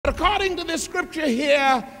according to this scripture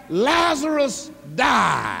here, Lazarus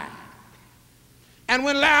died. And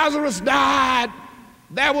when Lazarus died,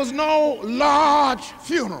 there was no large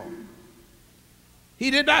funeral.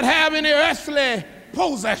 He did not have any earthly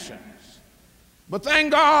possessions. But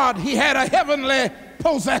thank God he had a heavenly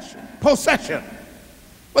possession.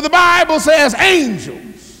 But the Bible says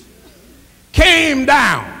angels came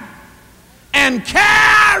down and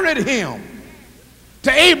carried him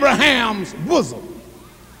to Abraham's bosom.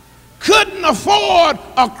 Couldn't afford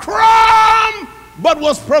a crumb, but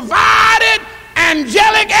was provided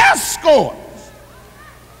angelic escorts.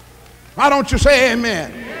 Why don't you say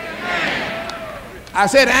amen? Amen. I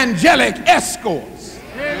said angelic escorts.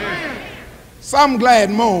 Amen. Some glad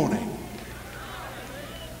morning.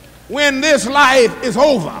 When this life is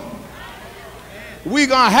over, we're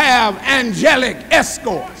going to have angelic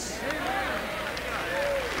escorts.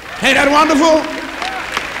 Ain't that wonderful?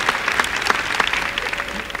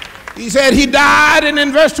 He said he died, and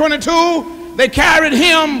in verse 22, they carried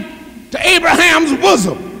him to Abraham's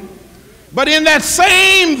bosom. But in that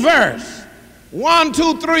same verse, 1,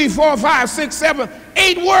 2, 3, 4, 5, 6, 7,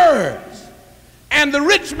 8 words, and the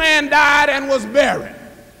rich man died and was buried.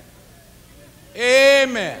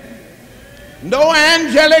 Amen. No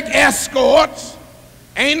angelic escorts.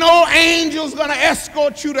 Ain't no angels gonna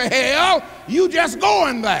escort you to hell. You just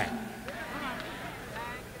going there.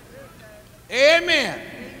 Amen.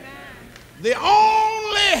 The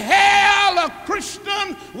only hell a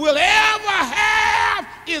Christian will ever have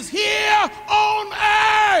is here on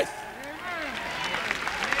earth.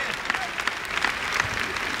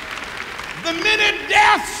 The minute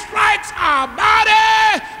death strikes our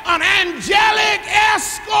body, an angelic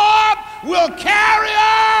escort will carry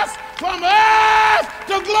us from earth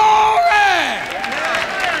to glory.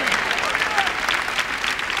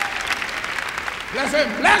 Bless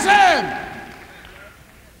him, bless him.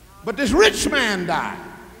 But this rich man died.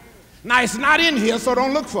 Now, it's not in here, so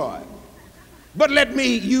don't look for it. But let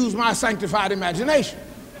me use my sanctified imagination.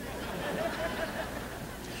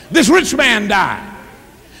 This rich man died.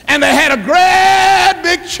 And they had a great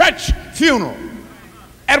big church funeral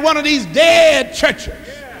at one of these dead churches.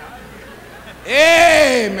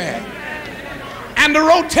 Amen. And the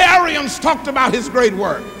Rotarians talked about his great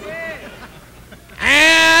work.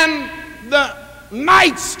 And the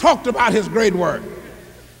Knights talked about his great work.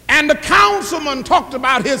 And the councilman talked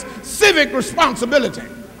about his civic responsibility.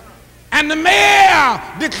 And the mayor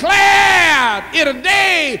declared it a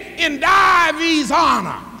day in Divey's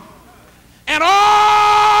honor. And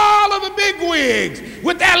all of the bigwigs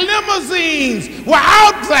with their limousines were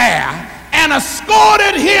out there and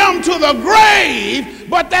escorted him to the grave,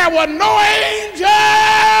 but there were no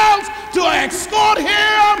angels to escort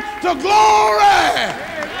him to glory.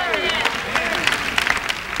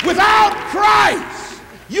 Without Christ,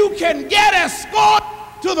 you can get escort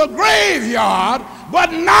to the graveyard,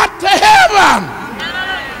 but not to heaven.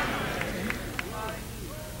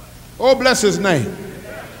 Oh, bless his name.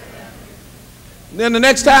 Then the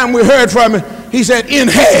next time we heard from him, he said, in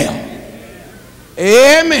hell.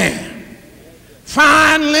 Amen.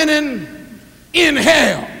 Fine linen in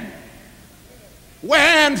hell.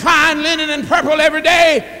 Wearing fine linen and purple every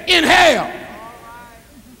day in hell.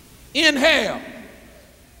 In hell.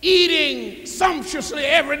 Eating sumptuously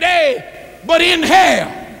every day, but in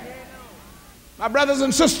hell. My brothers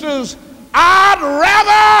and sisters, I'd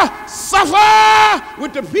rather suffer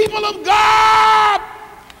with the people of God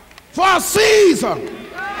for a season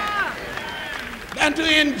than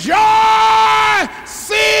to enjoy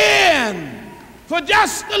sin for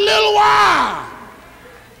just a little while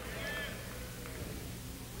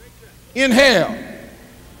in hell.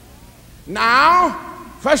 Now,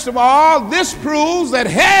 first of all, this proves that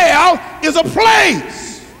hell is a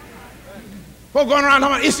place. Folks going around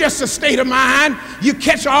talking about it's just a state of mind. You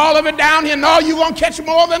catch all of it down here. No, you won't catch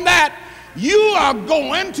more than that. You are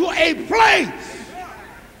going to a place.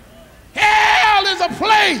 Hell is a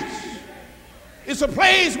place. It's a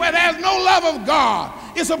place where there's no love of God.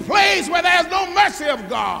 It's a place where there's no mercy of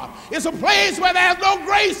God. It's a place where there's no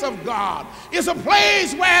grace of God. It's a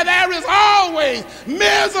place where there is always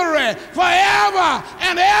misery forever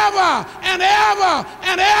and ever and ever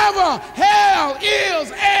and ever. Hell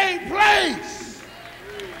is a place.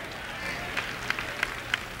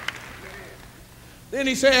 Then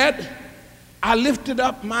he said, I lifted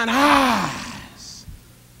up mine eyes.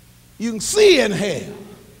 You can see in hell.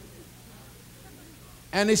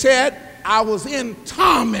 And he said, I was in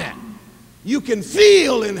torment. You can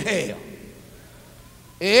feel in hell.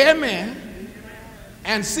 Amen.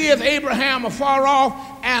 And seeth Abraham afar off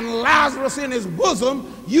and Lazarus in his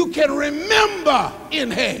bosom, you can remember in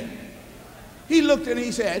hell. he looked and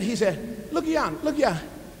he said, look yonder, look yonder.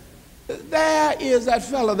 There is that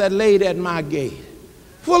fella that laid at my gate,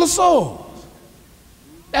 full of souls.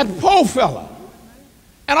 That poor fella.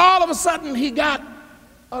 And all of a sudden he got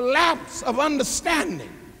a lapse of understanding.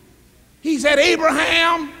 He said,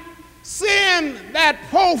 Abraham, send that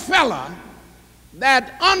poor fella,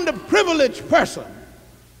 that underprivileged person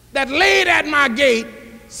that laid at my gate,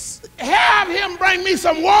 have him bring me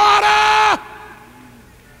some water.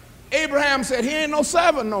 Abraham said, he ain't no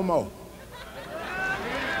servant no more.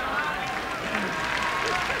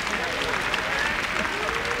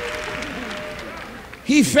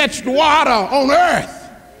 He fetched water on earth.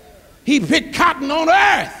 He picked cotton on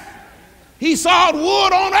earth. He sawed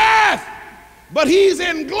wood on earth. But he's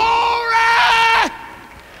in glory.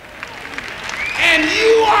 And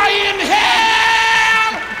you are in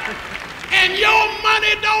hell. And your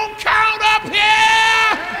money don't count up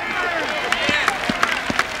here.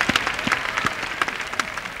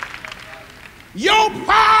 Your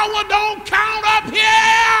power don't count up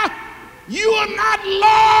here. You are not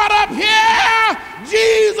Lord up here.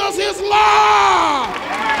 Jesus is Lord.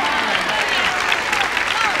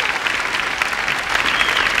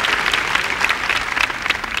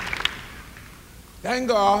 Thank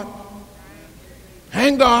God.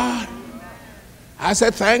 Thank God. I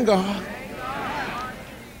said, thank God.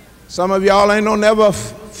 Some of y'all ain't no never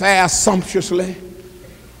fast sumptuously,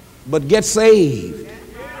 but get saved.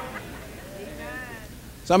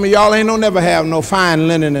 Some of y'all ain't no never have no fine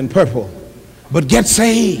linen and purple, but get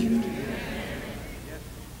saved.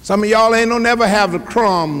 Some of y'all ain't no never have the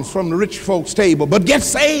crumbs from the rich folks' table, but get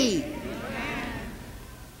saved.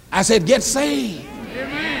 I said, get saved.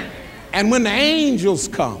 And when the angels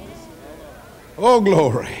come, oh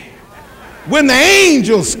glory, when the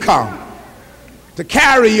angels come to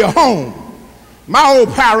carry you home, my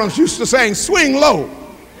old parents used to sing, swing low,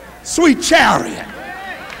 sweet chariot,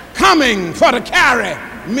 coming for to carry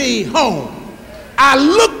me home. I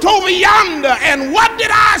looked over yonder and what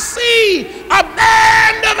did I see? A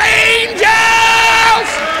band of angels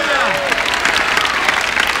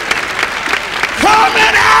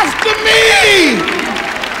coming after me.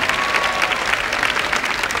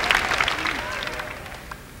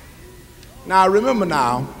 Now remember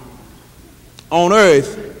now, on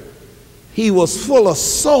earth, he was full of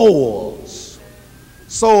sores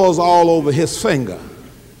all over his finger.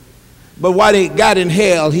 But while he got in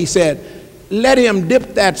hell, he said, let him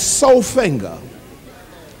dip that sore finger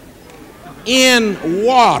in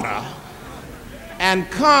water and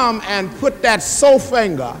come and put that sore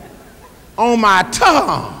finger on my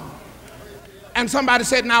tongue. And somebody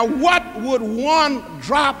said, now what would one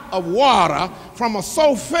drop of water from a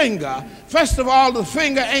sore finger? First of all, the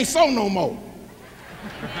finger ain't sore no more.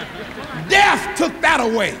 Death took that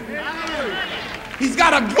away. He's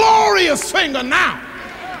got a glorious finger now.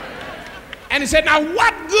 And he said, now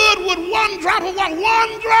what good would one drop of water,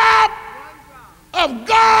 one drop of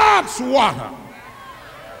God's water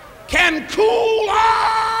can cool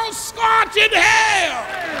all scorching hell?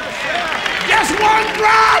 Just one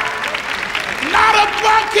drop, not a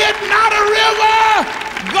bucket, not a river.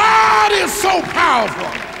 God is so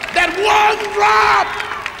powerful that one drop,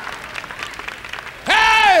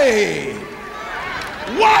 hey,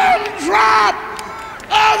 one drop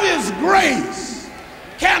of his grace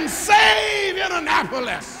can save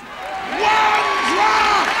Indianapolis. One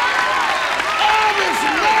drop of his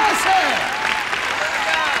mercy.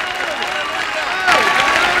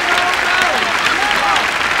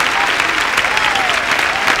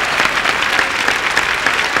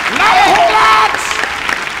 Not a whole lot.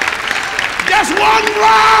 Just one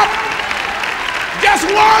drop. Just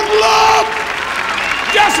one look.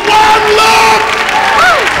 Just one look.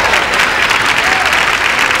 Woo.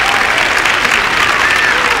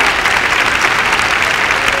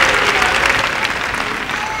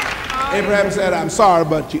 Abraham said, I'm sorry,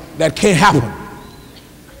 but that can't happen.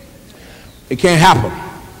 It can't happen.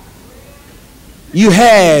 You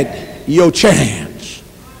had your chance.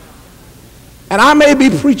 And I may be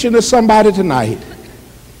preaching to somebody tonight.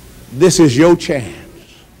 This is your chance.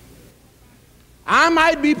 I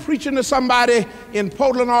might be preaching to somebody in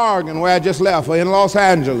Portland, Oregon, where I just left, or in Los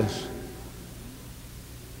Angeles,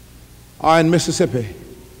 or in Mississippi.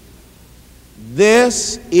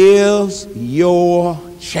 This is your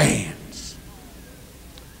chance.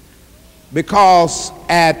 Because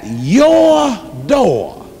at your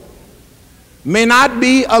door may not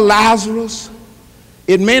be a Lazarus,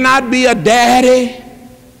 it may not be a daddy,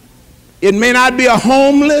 it may not be a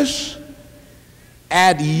homeless.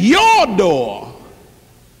 At your door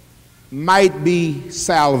might be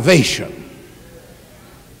salvation.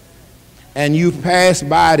 And you've passed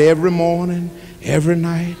by it every morning, every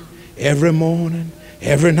night, every morning,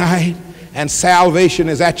 every night, and salvation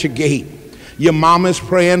is at your gate. Your mama's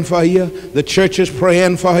praying for you. The church is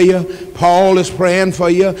praying for you. Paul is praying for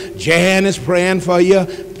you. Jan is praying for you.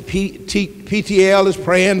 PTL is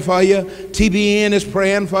praying for you. TBN is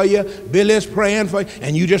praying for you. Billy is praying for you.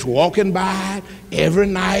 And you just walking by every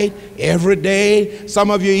night, every day. Some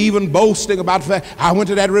of you even boasting about the fact, I went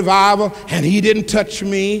to that revival and he didn't touch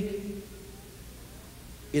me.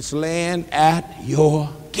 It's laying at your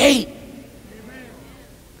gate.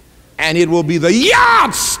 And it will be the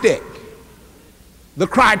yardstick, the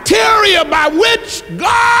criteria by which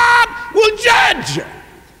God will judge you.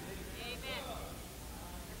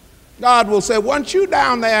 God will say, weren't you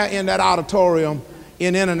down there in that auditorium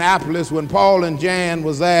in Indianapolis when Paul and Jan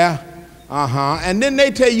was there? And then they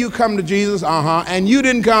tell you come to Jesus, and you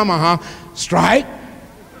didn't come, strike.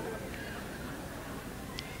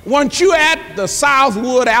 Weren't you at the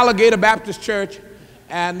Southwood Alligator Baptist Church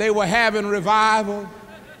and they were having revival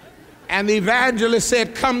and the evangelist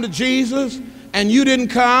said come to Jesus and you didn't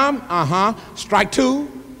come? Strike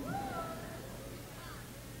two.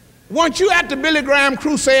 Weren't you at the Billy Graham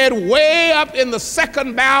crusade way up in the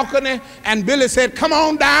second balcony and Billy said come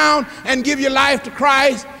on down and give your life to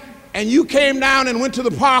Christ, and you came down and went to the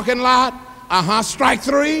parking lot? Strike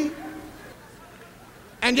three.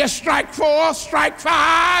 And just strike four, strike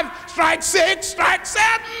five, strike six, strike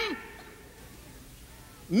seven.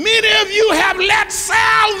 Many of you have let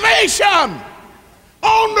salvation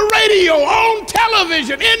on the radio, on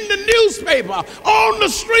television, in the newspaper, on the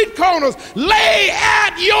street corners, lay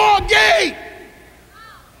at your gate.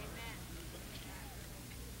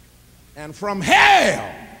 And from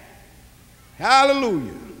hell,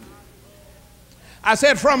 hallelujah. I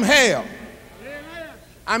said from hell.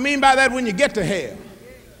 I mean by that when you get to hell.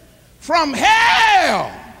 From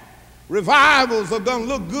hell, revivals are going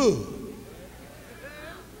to look good.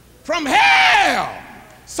 From hell,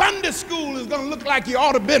 Sunday school is going to look like you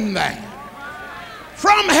ought to have been there.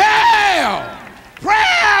 From hell,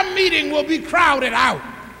 prayer meeting will be crowded out.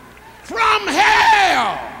 From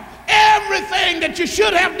hell, everything that you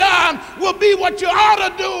should have done will be what you ought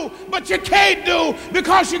to do, but you can't do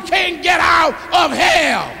because you can't get out of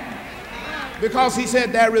hell. Because he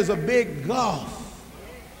said there is a big gulf.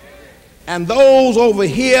 And those over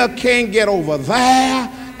here can't get over there,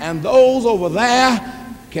 and those over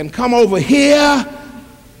there can come over here.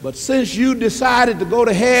 But since you decided to go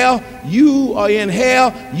to hell, you are in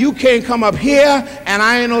hell, you can't come up here, and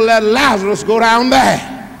I ain't gonna let Lazarus go down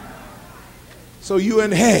there. So you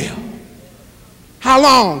in hell. How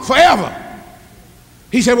long? Forever.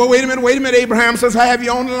 He said, well, wait a minute, Abraham, since I have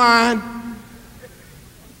you on the line,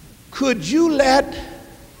 could you let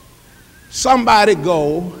somebody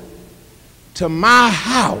go to my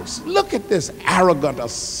house? Look at this arrogant,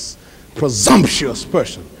 presumptuous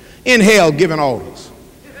person in hell giving orders.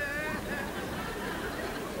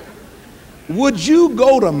 Would you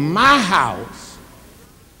go to my house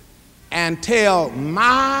and tell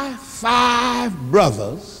my 5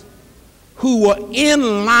 brothers who were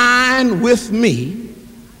in line with me,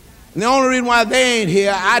 and the only reason why they ain't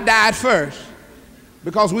here, I died first,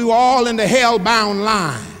 because we were all in the hell-bound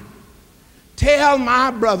line. Tell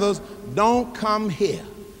my brothers, don't come here.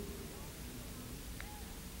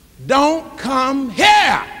 Don't come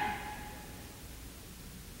here.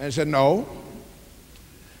 And he said, no.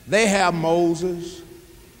 They have Moses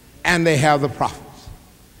and they have the prophets.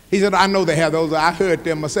 He said, I know they have those. I heard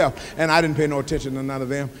them myself, and I didn't pay no attention to none of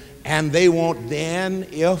them. And they won't then,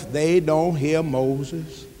 if they don't hear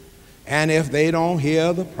Moses and if they don't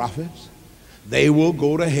hear the prophets, they will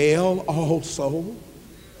go to hell also.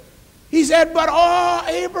 He said, but oh,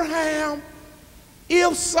 Abraham,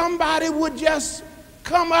 if somebody would just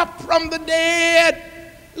come up from the dead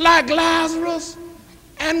like Lazarus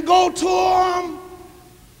and go to them,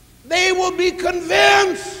 they will be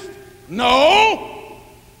convinced. No,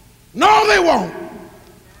 they won't.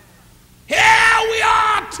 Here we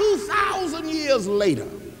are 2,000 years later.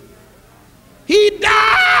 He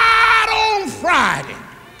died on Friday.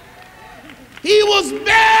 He was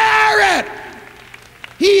buried.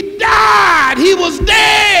 He died. He was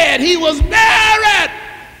dead. He was buried.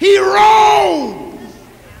 He rose.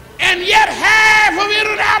 And yet half of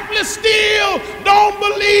Indianapolis still don't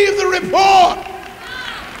believe the report.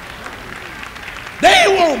 They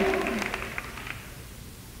won't.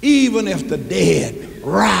 Even if the dead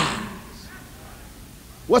rise.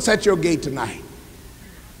 What's at your gate tonight?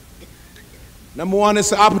 Number one,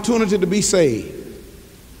 it's the opportunity to be saved.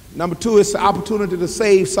 Number two, it's the opportunity to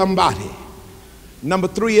save somebody. Number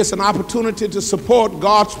three, it's an opportunity to support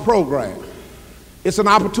God's program. It's an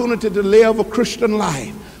opportunity to live a Christian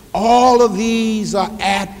life. All of these are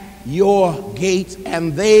at your gates,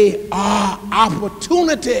 and they are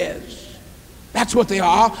opportunities. That's what they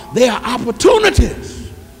are. They are opportunities.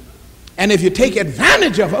 And if you take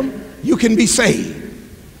advantage of them, you can be saved.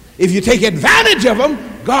 If you take advantage of them,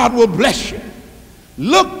 God will bless you.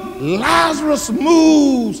 Look, Lazarus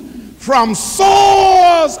moves from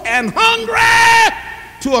sores and hungry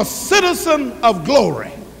to a citizen of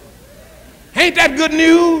glory. Ain't that good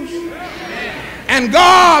news? And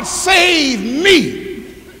God saved me.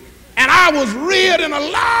 And I was reared in a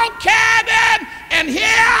log cabin, and here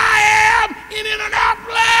I am in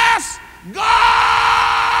Indianapolis.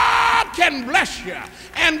 God can bless you,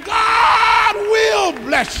 and God will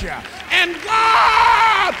bless you, and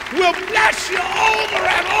God will bless you over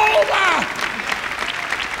and over.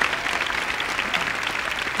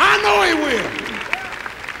 I know He will.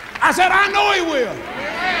 I said, I know He will.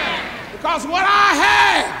 Because what I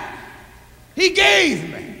have, He gave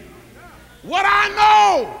me. What I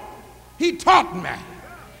know, He taught me.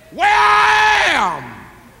 Where I am,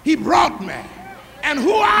 He brought me. And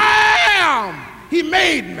who I am, He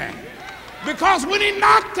made me. Because when He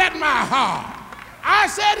knocked at my heart, I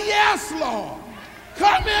said, yes, Lord,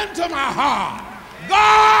 come into my heart.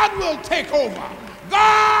 God will take over.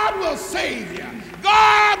 God will save you.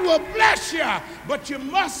 God will bless you. But you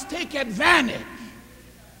must take advantage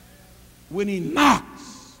when He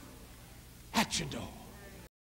knocks at your door.